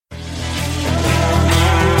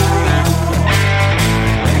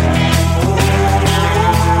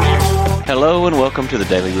Hello and welcome to the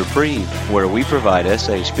Daily Reprieve, where we provide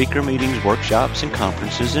SA speaker meetings, workshops, and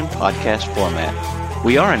conferences in podcast format.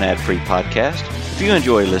 We are an ad-free podcast. If you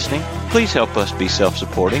enjoy listening, please help us be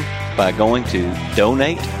self-supporting by going to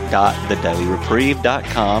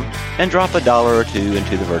donate.thedailyreprieve.com and drop $1 or $2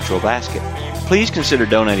 into the virtual basket. Please consider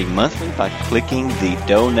donating monthly by clicking the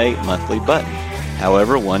Donate Monthly button.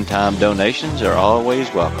 However, one-time donations are always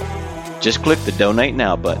welcome. Just click the Donate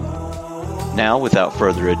Now button. Now, without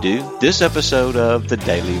further ado, this episode of the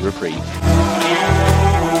Daily Reprieve.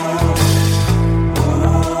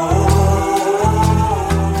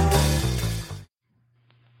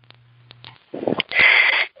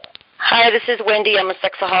 Hi, this is Wendi. I'm a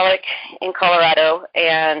sexaholic in Colorado,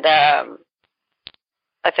 and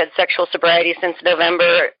I've had sexual sobriety since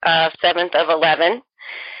November 7th of 11.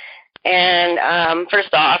 And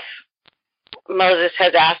first off, Moses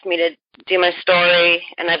has asked me to do my story,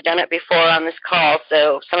 and I've done it before on this call,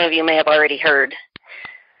 so some of you may have already heard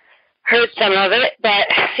some of it, but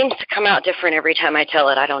it seems to come out different every time I tell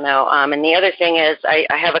it. I don't know. And the other thing is I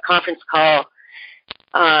have a conference call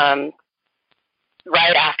right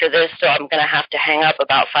after this, so I'm going to have to hang up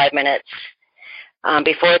about 5 minutes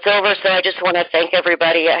before it's over. So I just want to thank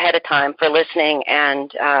everybody ahead of time for listening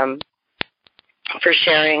and for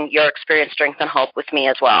sharing your experience, strength, and hope with me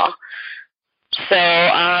as well. So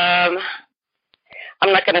I'm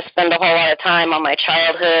not going to spend a whole lot of time on my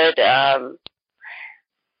childhood.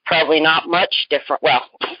 Probably not much different. Well,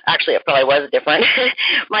 actually, it probably was different.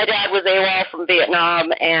 My dad was AWOL from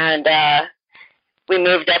Vietnam, and we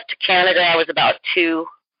moved up to Canada. I was about 2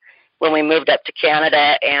 when we moved up to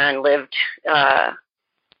Canada and lived on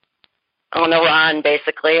the run,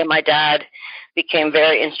 basically. And my dad became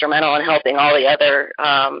very instrumental in helping all the other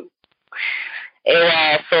AWOL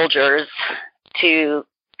soldiers to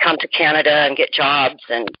come to Canada and get jobs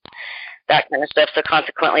and that kind of stuff. So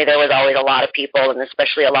consequently, there was always a lot of people, and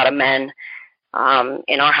especially a lot of men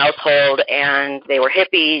in our household, and they were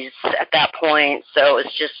hippies at that point. So it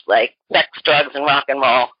was just like sex, drugs, and rock and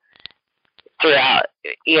roll throughout,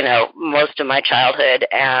 most of my childhood,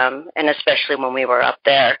 and especially when we were up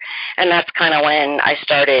there. And that's kind of when I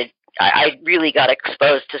really got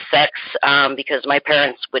exposed to sex because my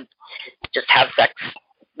parents would just have sex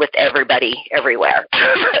with everybody everywhere.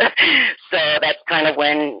 So that's kind of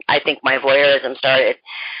when I think my voyeurism started.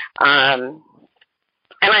 And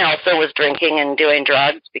I also was drinking and doing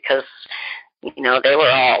drugs because, they were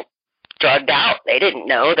all drugged out. They didn't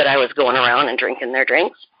know that I was going around and drinking their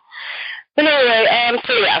drinks. But anyway,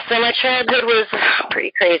 so my childhood was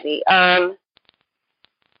pretty crazy.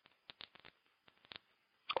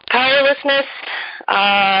 Powerlessness,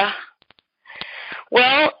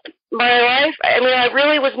 my life, I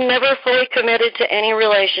really was never fully committed to any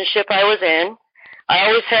relationship I was in. I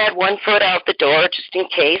always had one foot out the door just in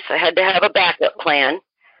case. I had to have a backup plan.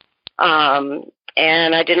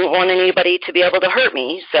 And I didn't want anybody to be able to hurt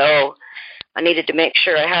me, so I needed to make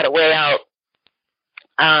sure I had a way out.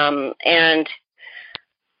 I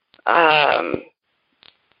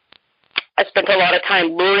spent a lot of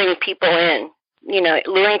time luring people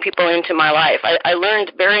into my life. I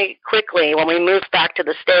learned very quickly when we moved back to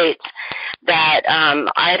the States that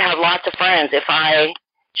I'd have lots of friends if I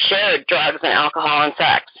shared drugs and alcohol and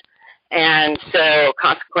sex. And so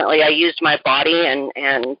consequently, I used my body and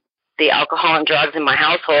the alcohol and drugs in my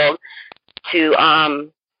household to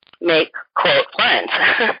make, quote, friends.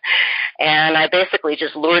 And I basically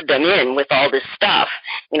just lured them in with all this stuff.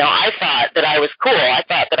 I thought that I was cool. I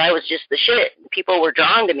thought that I was just the shit. People were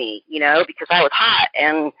drawn to me, because I was hot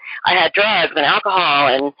and I had drugs and alcohol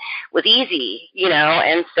and was easy,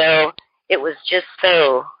 and so it was just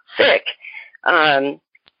so sick.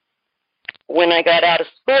 When I got out of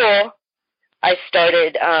school, I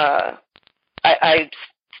started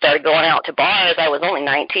going out to bars. I was only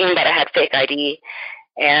 19, but I had fake ID.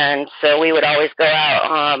 And so we would always go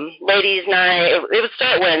out, ladies' night. It would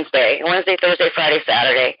start Wednesday, Thursday, Friday,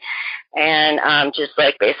 Saturday. And just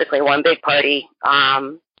like basically one big party.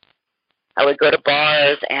 I would go to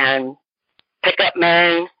bars and pick up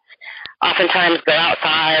men, oftentimes go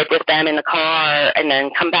outside with them in the car and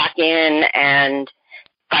then come back in and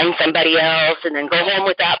find somebody else and then go home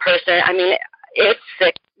with that person. It's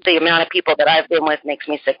sick. The amount of people that I've been with makes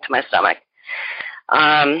me sick to my stomach.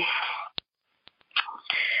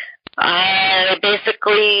 I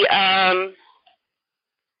basically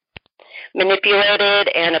manipulated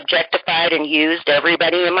and objectified and used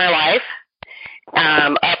everybody in my life,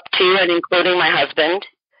 up to and including my husband.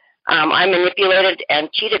 I manipulated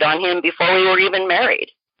and cheated on him before we were even married.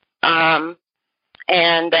 And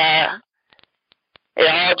it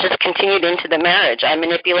all just continued into the marriage. I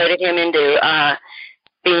manipulated him into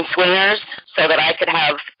being swingers so that I could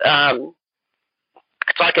have,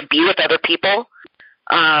 so I could be with other people,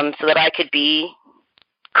 so that I could be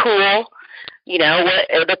cool,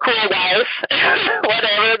 the cool wife,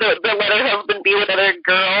 whatever, the let her husband be with other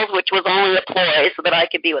girls, which was only a ploy so that I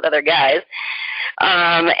could be with other guys.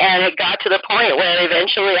 And it got to the point where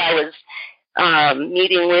eventually I was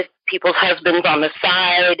meeting with people's husbands on the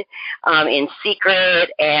side, in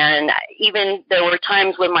secret, and even there were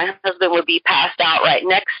times when my husband would be passed out right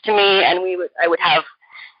next to me, and I would have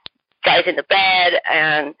guys in the bed,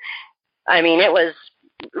 and I mean, it was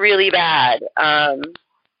really bad.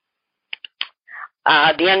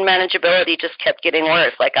 The unmanageability just kept getting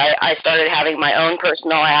worse. Like I started having my own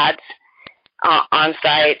personal ads on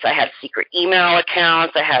sites. I had secret email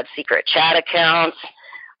accounts. I had secret chat accounts.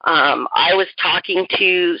 I was talking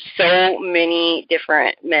to so many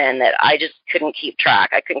different men that I just couldn't keep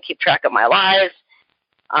track. I couldn't keep track of my lives.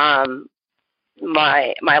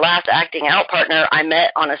 My last acting out partner I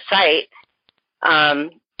met on a site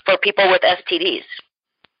for people with STDs,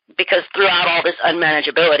 because throughout all this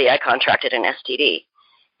unmanageability, I contracted an STD.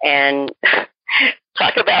 And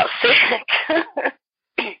talk about sick.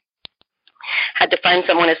 Had to find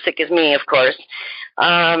someone as sick as me, of course.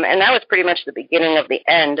 And that was pretty much the beginning of the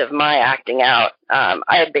end of my acting out.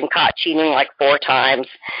 I had been caught cheating like 4 times.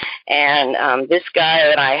 And this guy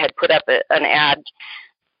and I had put up an ad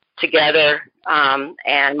together,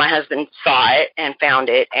 and my husband saw it and found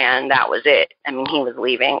it, and that was it. I mean, he was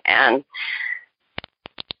leaving. And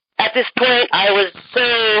at this point, I was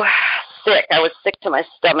so sick. I was sick to my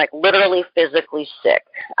stomach, literally physically sick.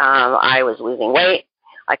 I was losing weight.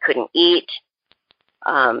 I couldn't eat.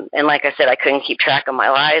 And like I said, I couldn't keep track of my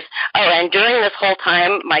lives. Oh, and during this whole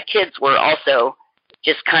time, my kids were also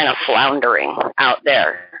just kind of floundering out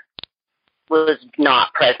there. Was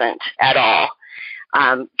not present at all.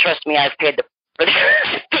 Trust me, I've paid the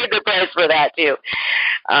price for that too.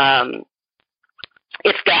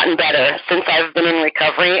 It's gotten better. Since I've been in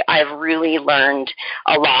recovery, I've really learned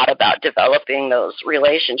a lot about developing those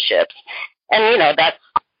relationships. And, that's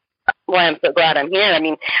why I'm so glad I'm here. I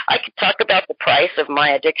mean, I could talk about the price of my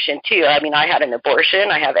addiction, too. I mean, I had an abortion.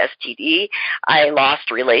 I have STD. I lost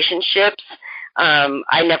relationships.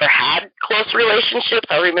 I never had close relationships.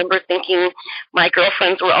 I remember thinking my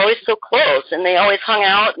girlfriends were always so close, and they always hung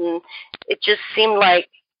out, and it just seemed like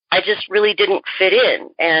I just really didn't fit in.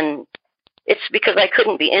 And it's because I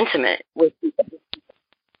couldn't be intimate with people,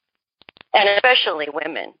 and especially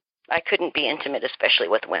women. I couldn't be intimate, especially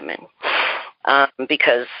with women,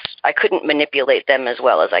 because I couldn't manipulate them as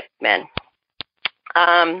well as I could men.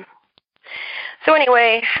 So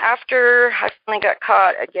anyway, after I finally got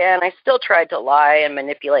caught again, I still tried to lie and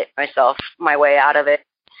manipulate my way out of it.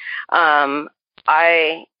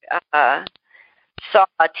 I saw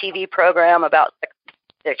a TV program about sex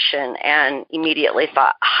addiction and immediately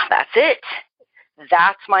thought, that's it.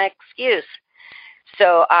 That's my excuse.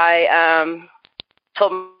 So I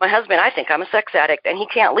told my husband, I think I'm a sex addict, and he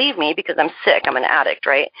can't leave me because I'm sick. I'm an addict,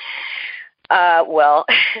 right? Well,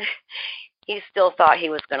 he still thought he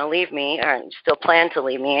was going to leave me, or still planned to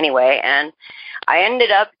leave me anyway, and I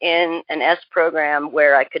ended up in an S program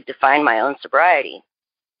where I could define my own sobriety.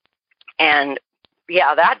 And,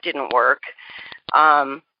 yeah, that didn't work.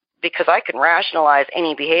 Because I can rationalize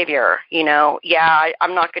any behavior,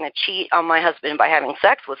 I'm not going to cheat on my husband by having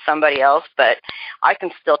sex with somebody else, but I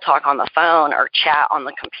can still talk on the phone or chat on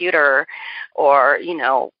the computer, or,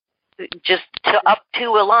 just up to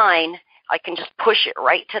a line, I can just push it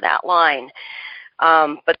right to that line.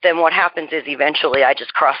 But then what happens is eventually I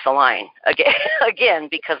just cross the line again,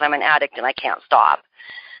 because I'm an addict and I can't stop,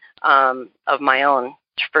 of my own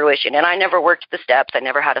fruition. And I never worked the steps. I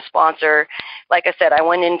never had a sponsor. Like I said, I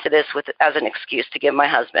went into this as an excuse to give my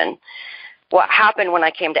husband. What happened when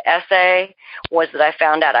I came to SA was that I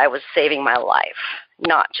found out I was saving my life,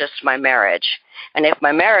 not just my marriage. And if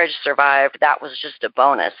my marriage survived, that was just a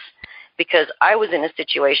bonus, because I was in a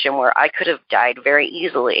situation where I could have died very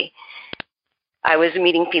easily. I was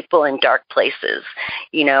meeting people in dark places,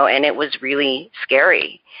 and it was really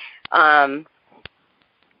scary.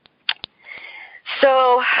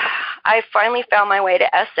 So I finally found my way to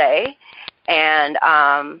SA and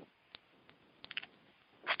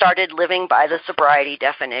started living by the sobriety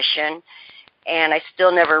definition. And I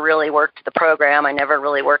still never really worked the program. I never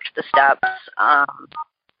really worked the steps. I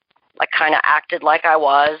kind of acted like I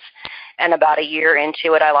was. And about a year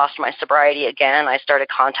into it, I lost my sobriety again. I started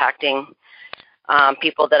contacting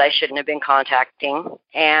people that I shouldn't have been contacting.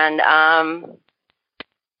 And that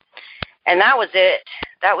was it.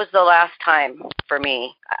 That was the last time for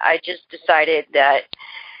me. I just decided that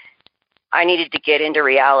I needed to get into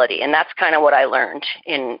reality. And that's kind of what I learned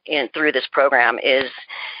in through this program is,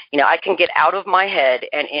 I can get out of my head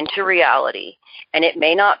and into reality. And it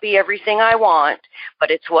may not be everything I want,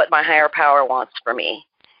 but it's what my higher power wants for me.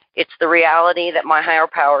 It's the reality that my higher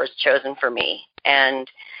power has chosen for me. And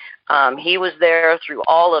he was there through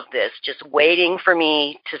all of this, just waiting for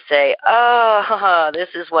me to say, this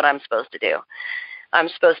is what I'm supposed to do. I'm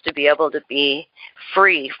supposed to be able to be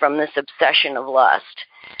free from this obsession of lust.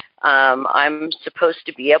 I'm supposed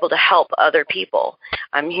to be able to help other people.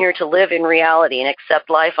 I'm here to live in reality and accept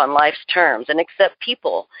life on life's terms and accept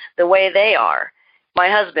people the way they are, my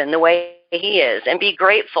husband the way he is, and be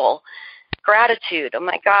grateful. Gratitude, oh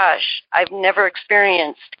my gosh, I've never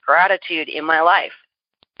experienced gratitude in my life.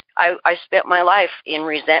 I spent my life in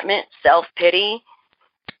resentment, self-pity,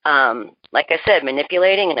 like I said,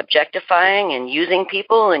 manipulating and objectifying and using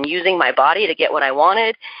people and using my body to get what I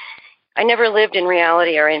wanted. I never lived in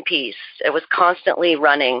reality or in peace. It was constantly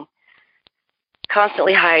running,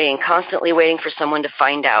 constantly hiding, constantly waiting for someone to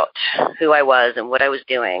find out who I was and what I was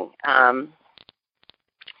doing.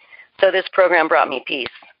 So this program brought me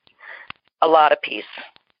peace, a lot of peace.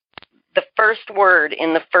 The first word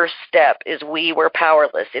in the first step is we were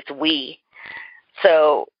powerless. It's we.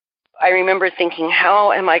 So I remember thinking,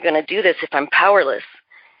 how am I going to do this if I'm powerless?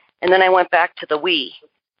 And then I went back to the we.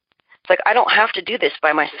 It's like, I don't have to do this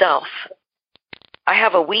by myself. I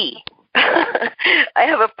have a we. I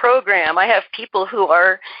have a program. I have people who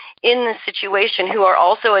are in this situation who are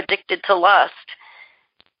also addicted to lust,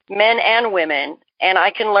 men and women, and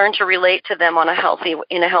I can learn to relate to them in a healthy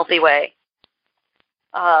way.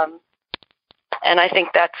 And I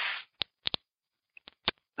think that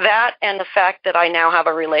and the fact that I now have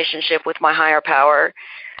a relationship with my higher power,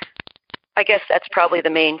 I guess that's probably the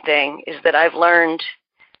main thing, is that I've learned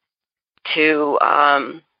to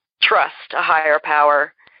trust a higher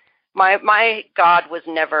power. My God was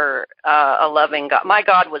never a loving God. My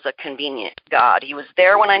God was a convenient God. He was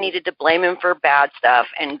there when I needed to blame him for bad stuff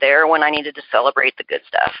and there when I needed to celebrate the good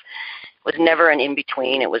stuff. It was never an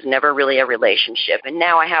in-between. It was never really a relationship. And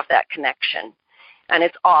now I have that connection. And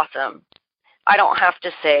it's awesome. I don't have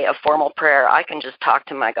to say a formal prayer. I can just talk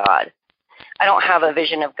to my God. I don't have a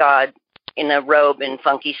vision of God in a robe and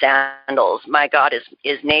funky sandals. My God is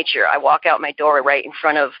nature. I walk out my door right in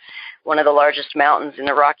front of one of the largest mountains in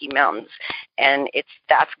the Rocky Mountains, and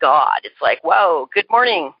that's God. It's like, whoa, good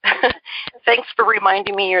morning. Thanks for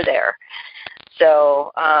reminding me you're there.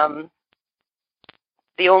 So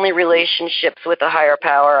the only relationships with a higher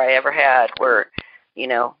power I ever had were,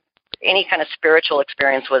 any kind of spiritual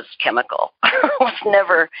experience was chemical. It was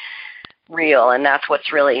never real, and that's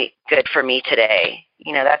what's really good for me today.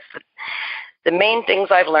 That's the main things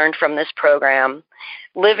I've learned from this program: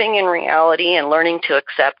 living in reality and learning to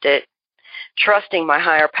accept it, trusting my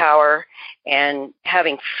higher power, and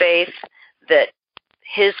having faith that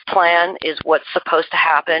his plan is what's supposed to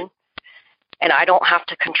happen, and I don't have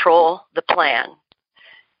to control the plan.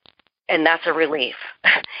 And that's a relief.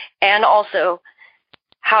 And also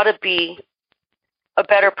how to be a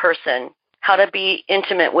better person, how to be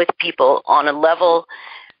intimate with people on a level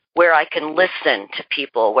where I can listen to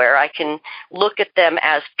people, where I can look at them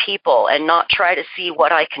as people and not try to see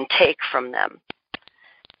what I can take from them.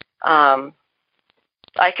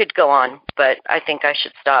 I could go on, but I think I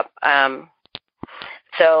should stop.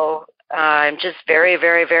 So I'm just very,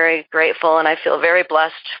 very, very grateful, and I feel very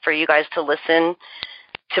blessed for you guys to listen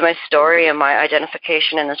to my story and my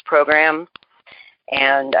identification in this program.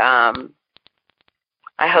 And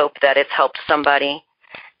I hope that it's helped somebody.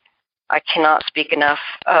 I cannot speak enough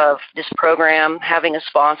of this program. Having a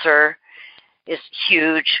sponsor is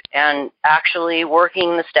huge, and actually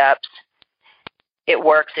working the steps, it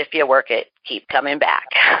works if you work it. Keep coming back.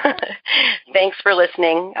 Thanks for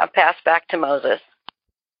listening. I'll pass back to Moses.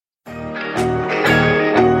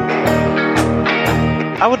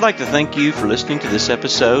 I would like to thank you for listening to this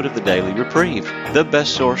episode of the Daily Reprieve, the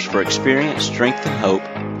best source for experience, strength, and hope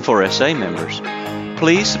for SA members.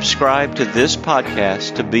 Please subscribe to this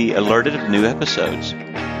podcast to be alerted of new episodes.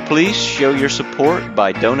 Please show your support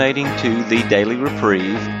by donating to the Daily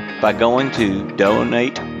Reprieve by going to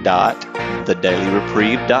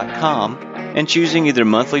donate.thedailyreprieve.com and choosing either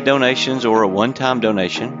monthly donations or a one-time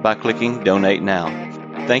donation by clicking Donate Now.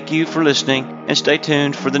 Thank you for listening, and stay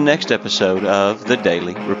tuned for the next episode of The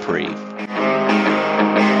Daily Reprieve.